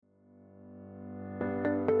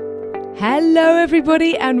Hello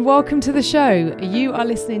everybody and welcome to the show. You are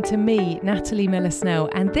listening to me, Natalie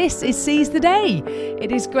Miller-Snell, and this is Seize the Day.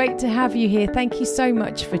 It is great to have you here. Thank you so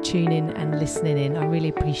much for tuning and listening in. I really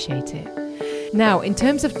appreciate it. Now, in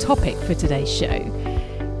terms of topic for today's show,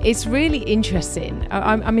 it's really interesting.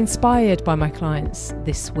 I'm inspired by my clients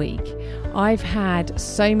this week. I've had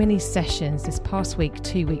so many sessions this past week,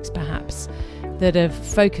 2 weeks perhaps, that have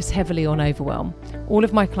focused heavily on overwhelm. All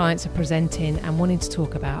of my clients are presenting and wanting to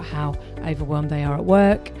talk about how overwhelmed they are at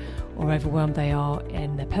work, or overwhelmed they are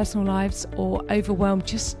in their personal lives, or overwhelmed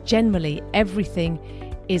just generally. Everything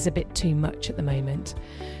is a bit too much at the moment.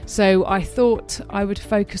 So I thought I would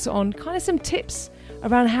focus on kind of some tips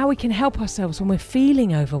around how we can help ourselves when we're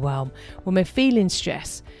feeling overwhelmed, when we're feeling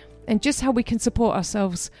stress, and just how we can support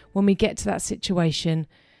ourselves when we get to that situation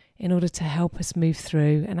in order to help us move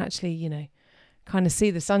through and actually, kind of see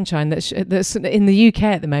the sunshine that's in the UK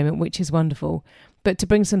at the moment, which is wonderful, but to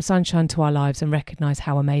bring some sunshine to our lives and recognise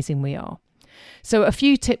how amazing we are. So a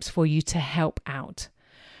few tips for you to help out.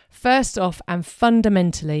 First off, and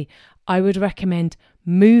fundamentally, I would recommend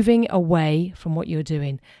moving away from what you're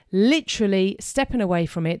doing, literally stepping away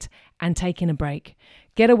from it and taking a break.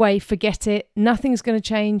 Get away, forget it. Nothing's going to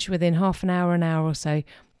change within half an hour or so,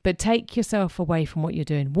 but take yourself away from what you're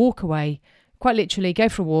doing. Walk away. Quite literally, go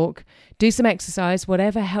for a walk, do some exercise,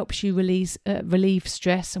 whatever helps you relieve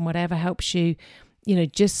stress and whatever helps you,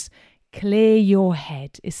 just clear your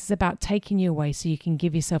head. This is about taking you away so you can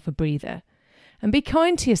give yourself a breather. And be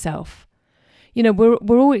kind to yourself.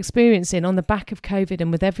 We're all experiencing, on the back of COVID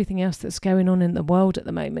and with everything else that's going on in the world at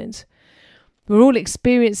the moment, we're all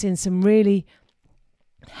experiencing some really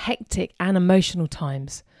hectic and emotional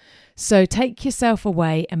times. So take yourself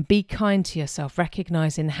away and be kind to yourself,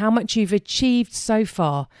 recognising how much you've achieved so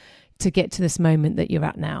far to get to this moment that you're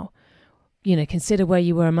at now. Consider where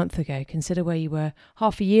you were a month ago. Consider where you were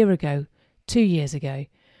half a year ago, 2 years ago.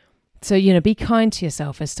 So, be kind to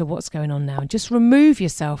yourself as to what's going on now. And just remove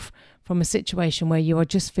yourself from a situation where you are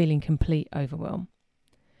just feeling complete overwhelm.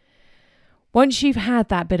 Once you've had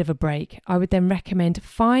that bit of a break, I would then recommend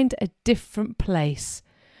find a different place.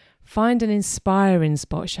 Find an inspiring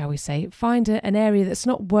spot, shall we say. Find an area that's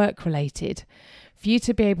not work related for you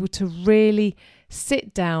to be able to really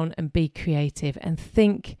sit down and be creative and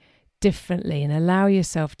think differently and allow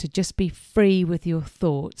yourself to just be free with your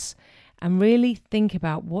thoughts and really think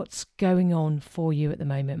about what's going on for you at the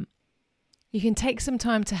moment. You can take some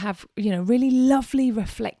time to have, really lovely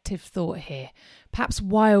reflective thought here. Perhaps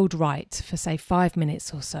wild write for say 5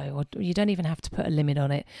 minutes or so, or you don't even have to put a limit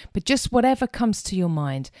on it, but just whatever comes to your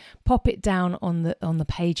mind, pop it down on the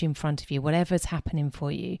page in front of you, whatever's happening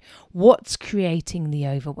for you, what's creating the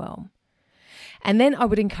overwhelm. And then I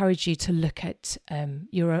would encourage you to look at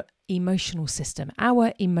your emotional system,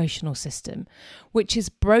 our emotional system, which is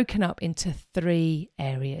broken up into 3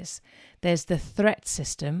 areas. There's the threat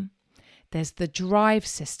system, there's the drive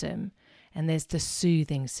system, and there's the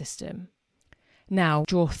soothing system. Now,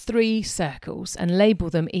 draw 3 circles and label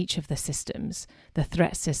them each of the systems: the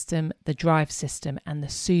threat system, the drive system, and the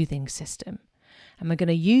soothing system. And we're going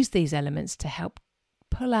to use these elements to help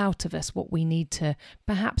pull out of us what we need to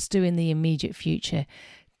perhaps do in the immediate future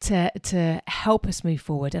to help us move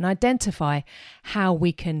forward and identify how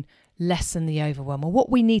we can lessen the overwhelm or what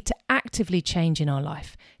we need to actively change in our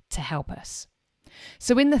life to help us.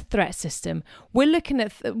 So in the threat system, we're looking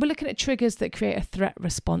at triggers that create a threat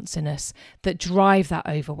response in us that drive that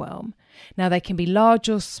overwhelm. Now they can be large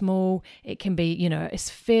or small. It can be, it's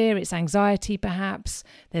fear, it's anxiety perhaps.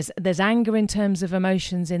 There's anger in terms of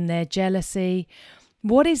emotions in there, jealousy.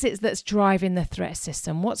 What is it that's driving the threat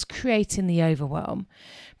system? What's creating the overwhelm?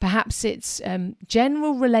 Perhaps it's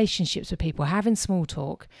general relationships with people, having small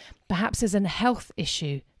talk. Perhaps there's a health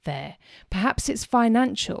issue there. Perhaps it's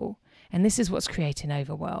financial. And this is what's creating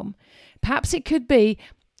overwhelm. Perhaps it could be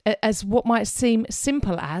as what might seem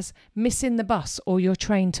simple as missing the bus or your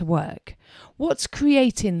train to work. What's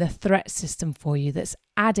creating the threat system for you that's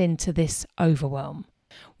adding to this overwhelm?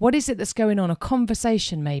 What is it that's going on? A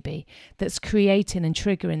conversation maybe that's creating and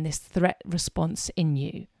triggering this threat response in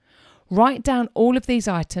you. Write down all of these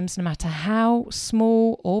items, no matter how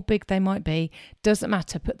small or big they might be. Doesn't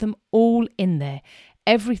matter. Put them all in there.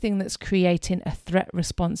 Everything that's creating a threat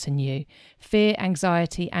response in you, fear,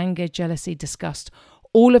 anxiety, anger, jealousy, disgust,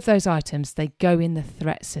 all of those items, they go in the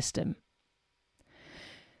threat system.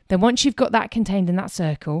 Then once you've got that contained in that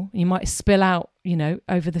circle, you might spill out,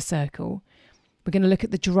 over the circle. We're going to look at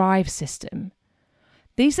the drive system.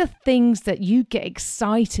 These are things that you get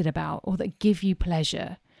excited about or that give you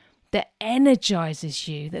pleasure, that energizes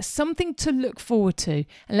you. There's something to look forward to.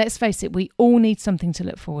 And let's face it, we all need something to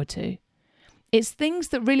look forward to. It's things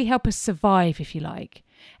that really help us survive, if you like.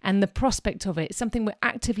 And the prospect of it is something we're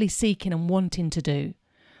actively seeking and wanting to do.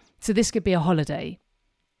 So this could be a holiday.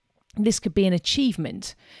 This could be an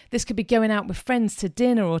achievement. This could be going out with friends to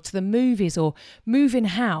dinner or to the movies or moving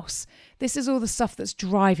house. This is all the stuff that's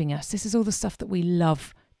driving us. This is all the stuff that we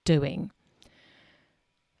love doing.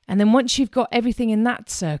 And then once you've got everything in that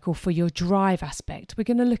circle for your drive aspect, we're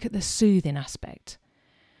going to look at the soothing aspect.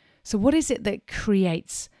 So what is it that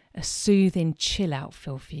creates a soothing chill out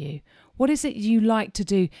feel for you? What is it you like to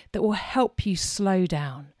do that will help you slow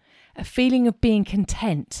down? A feeling of being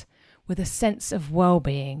content with a sense of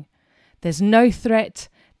well-being. There's no threat,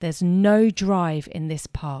 there's no drive in this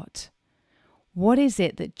part. What is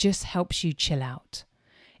it that just helps you chill out?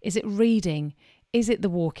 Is it reading? Is it the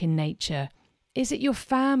walk in nature? Is it your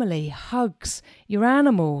family, hugs, your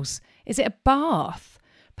animals? Is it a bath?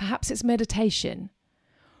 Perhaps it's meditation.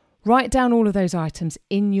 Write down all of those items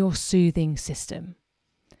in your soothing system.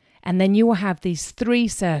 And then you will have these 3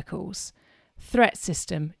 circles: threat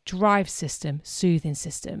system, drive system, soothing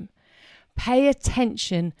system. Pay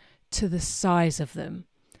attention to the size of them.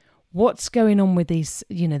 What's going on with these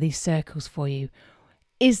circles for you?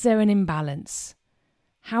 Is there an imbalance?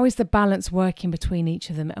 How is the balance working between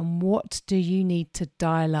each of them? And what do you need to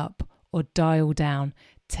dial up or dial down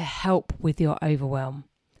to help with your overwhelm?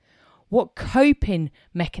 What coping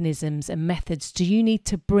mechanisms and methods do you need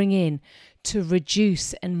to bring in to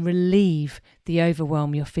reduce and relieve the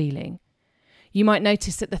overwhelm you're feeling? You might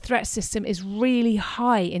notice that the threat system is really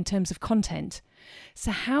high in terms of content.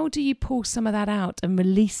 So how do you pull some of that out and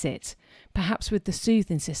release it? Perhaps with the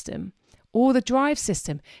soothing system or the drive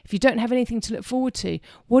system. If you don't have anything to look forward to,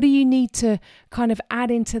 what do you need to kind of add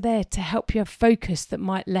into there to help you have focus that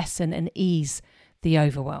might lessen and ease the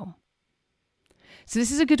overwhelm? So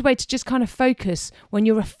this is a good way to just kind of focus when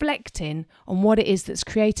you're reflecting on what it is that's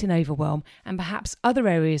creating overwhelm and perhaps other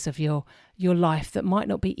areas of your life that might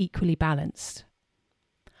not be equally balanced.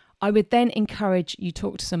 I would then encourage you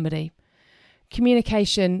talk to somebody.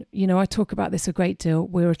 Communication, I talk about this a great deal.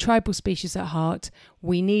 We're a tribal species at heart.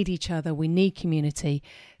 We need each other. We need community.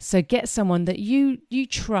 So get someone that you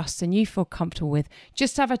trust and you feel comfortable with.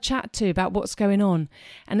 Just have a chat to about what's going on.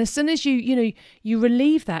 And as soon as you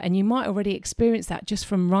relieve that, and you might already experience that just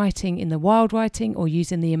from writing in the wild writing or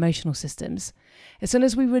using the emotional systems. As soon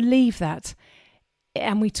as we relieve that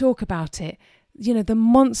and we talk about it, the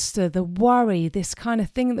monster, the worry, this kind of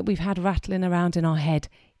thing that we've had rattling around in our head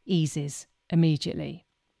eases immediately.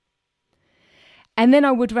 And then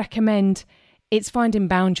I would recommend it's finding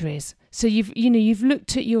boundaries. So you've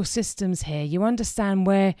looked at your systems here. You understand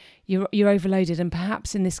where you're overloaded, and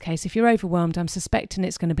perhaps in this case, if you're overwhelmed, I'm suspecting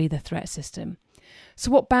it's going to be the threat system.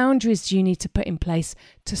 So what boundaries do you need to put in place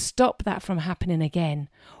to stop that from happening again,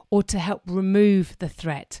 or to help remove the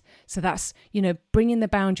threat? So that's, bringing the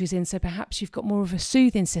boundaries in. So perhaps you've got more of a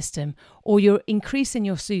soothing system, or you're increasing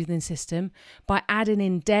your soothing system by adding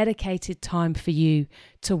in dedicated time for you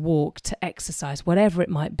to walk, to exercise, whatever it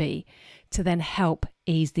might be, to then help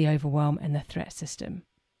ease the overwhelm and the threat system.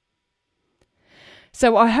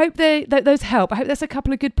 So I hope that those help. I hope there's a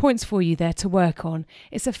couple of good points for you there to work on.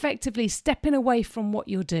 It's effectively stepping away from what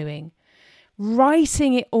you're doing,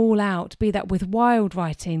 writing it all out, be that with wild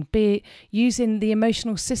writing, be it using the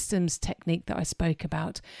emotional systems technique that I spoke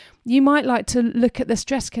about. You might like to look at the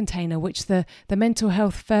stress container, which the mental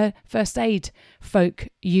health first aid folk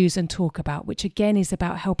use and talk about, which again is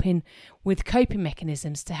about helping with coping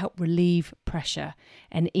mechanisms to help relieve pressure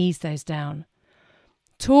and ease those down.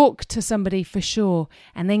 Talk to somebody for sure,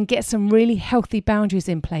 and then get some really healthy boundaries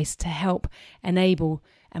in place to help enable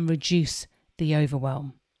and reduce the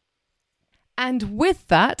overwhelm. And with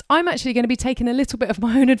that, I'm actually going to be taking a little bit of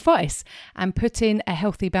my own advice and putting a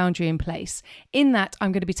healthy boundary in place. In that,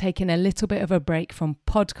 I'm going to be taking a little bit of a break from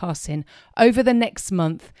podcasting over the next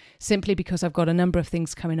month, simply because I've got a number of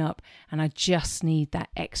things coming up and I just need that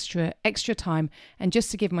extra time and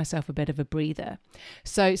just to give myself a bit of a breather.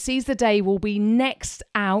 So Seize the Day will be next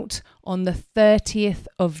out on the 30th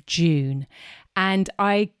of June. And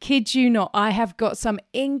I kid you not, I have got some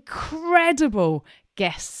incredible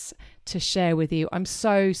guests to share with you. I'm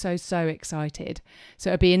so excited. So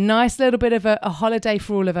it'll be a nice little bit of a holiday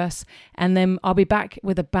for all of us. And then I'll be back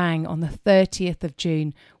with a bang on the 30th of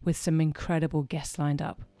June with some incredible guests lined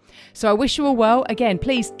up. So I wish you all well. Again,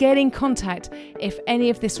 please get in contact if any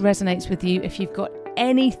of this resonates with you. If you've got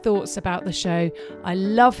any thoughts about the show, I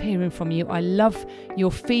love hearing from you. I love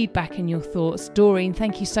your feedback and your thoughts. Doreen,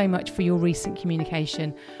 thank you so much for your recent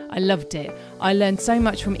communication. I loved it. I learned so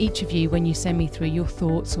much from each of you when you send me through your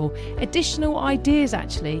thoughts or additional ideas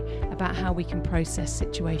actually about how we can process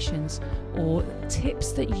situations or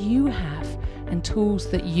tips that you have and tools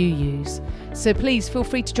that you use. So please feel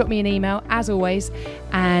free to drop me an email as always,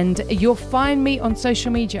 and you'll find me on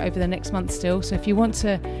social media over the next month still. So if you want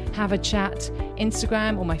to have a chat,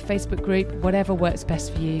 Instagram or my Facebook group, whatever works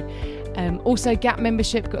best for you. Also, Gap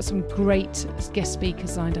membership, got some great guest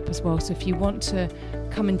speakers lined up as well. So if you want to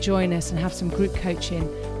come and join us and have some group coaching,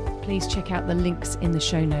 please check out the links in the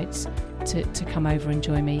show notes to come over and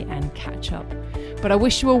join me and catch up. But I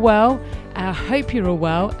wish you all well. I hope you're all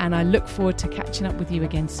well, and I look forward to catching up with you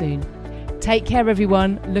again soon. Take care,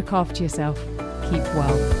 everyone. Look after yourself. Keep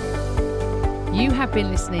well. You have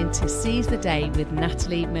been listening to Seize the Day with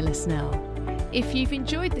Natalie Miller-Snell. If you've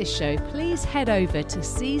enjoyed this show, please head over to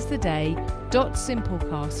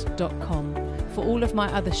seizetheday.simplecast.com for all of my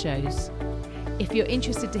other shows. If you're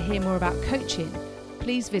interested to hear more about coaching,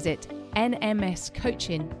 please visit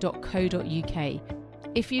nmscoaching.co.uk.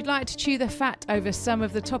 If you'd like to chew the fat over some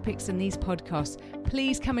of the topics in these podcasts,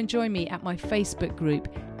 please come and join me at my Facebook group,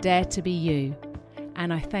 Dare to Be You.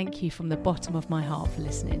 And I thank you from the bottom of my heart for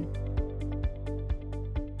listening.